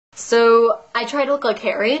So I tried to look like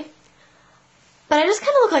Harry, but I just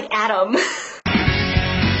kind of look like Adam.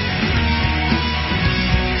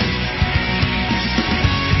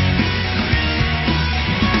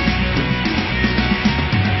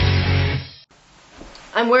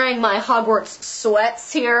 I'm wearing my Hogwarts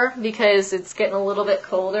sweats here because it's getting a little bit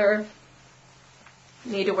colder.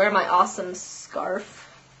 Need to wear my awesome scarf.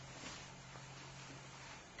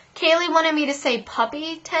 Kaylee wanted me to say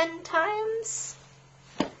puppy 10 times.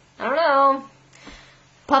 I don't know.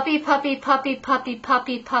 Puppy, puppy, puppy, puppy,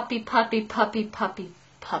 puppy, puppy, puppy, puppy, puppy,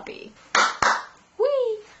 puppy.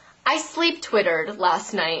 Whee! I sleep twittered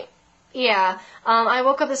last night. Yeah, I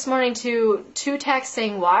woke up this morning to 2 texts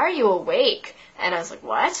saying, "Why are you awake?" And I was like,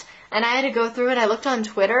 what? And I had to go through it. I looked on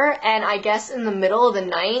Twitter, and I guess in the middle of the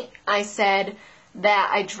night, I said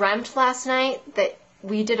that I dreamt last night that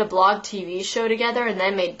we did a blog TV show together and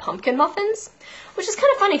then made pumpkin muffins, which is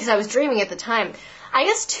kind of funny because I was dreaming at the time. I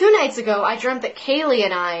guess 2 nights ago, I dreamt that Kaylee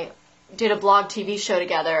and I did a blog TV show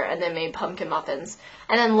together and then made pumpkin muffins.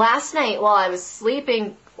 And then last night, while I was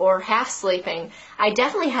sleeping, or half sleeping, I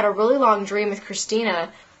definitely had a really long dream with Christina.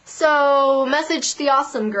 So, message the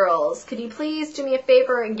awesome girls. Could you please do me a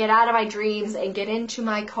favor and get out of my dreams and get into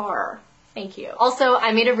my car? Thank you. Also,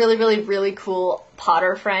 I made a really cool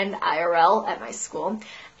Potter friend, IRL, at my school.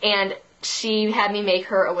 And she had me make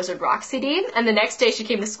her a Wizard Rock CD. And the next day she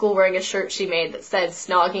came to school wearing a shirt she made that said,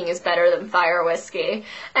 "Snogging is better than fire whiskey."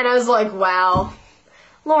 And I was like, wow,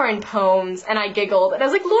 Lauren Poems. And I giggled. And I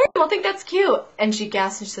was like, Lauren, I think that's cute. And she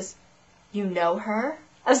gasped and she says, "You know her?"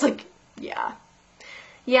 I was like, yeah.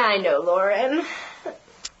 Yeah, I know, Lauren.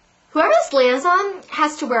 Whoever this lands on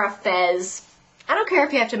has to wear a fez. I don't care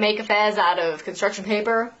if you have to make a fez out of construction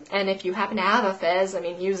paper, and if you happen to have a fez, I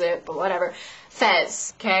mean, use it, but whatever.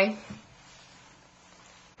 Fez, okay?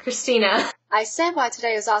 Christina. I said why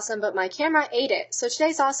today was awesome, but my camera ate it. So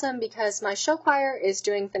today's awesome because my show choir is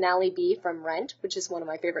doing Finale B from Rent, which is one of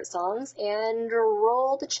my favorite songs, and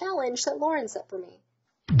roll the challenge that Lauren set for me.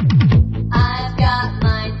 I've got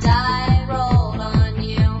my die rolled on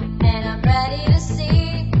you, and I'm ready to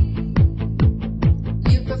see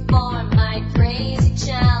you perform my crazy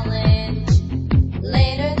challenge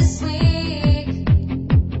later this week.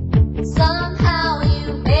 Somehow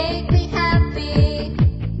you make me happy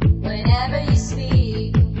whenever you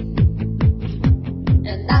speak,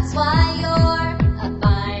 and that's why you're a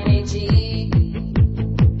fine AG.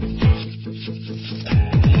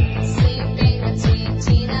 Sleeping between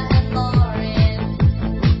Tina and Lauren,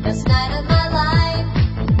 best night of my life.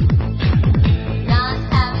 Not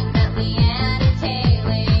having met Liane and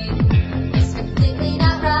Kayley is completely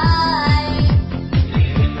not right.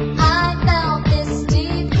 I felt this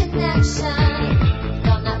deep connection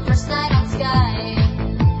from that first night on Skype,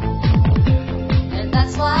 and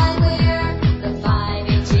that's why we're the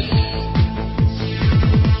 5AG.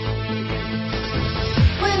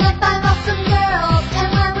 We're the 5 awesome girls, and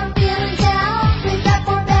when we're feeling down, we've got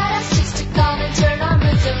 4 badass chicks to come and turn our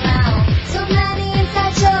moods around. So many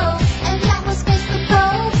inside jokes and countless Facebook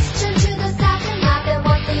posts. Turn to the side and laugh at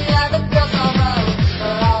what the other girls all wrote.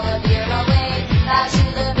 For all of your awake, bow to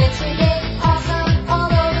the bits we make awesome all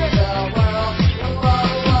over the world. Whoa,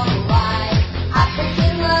 I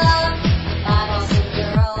freaking love 5 awesome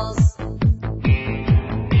girls.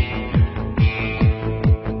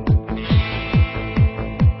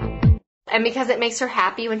 And because it makes her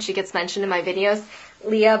happy when she gets mentioned in my videos,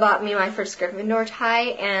 Leah bought me my first Gryffindor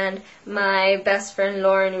tie, and my best friend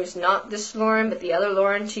Lauren, who's not this Lauren, but the other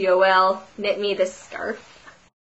Lauren, TOL, knit me this scarf.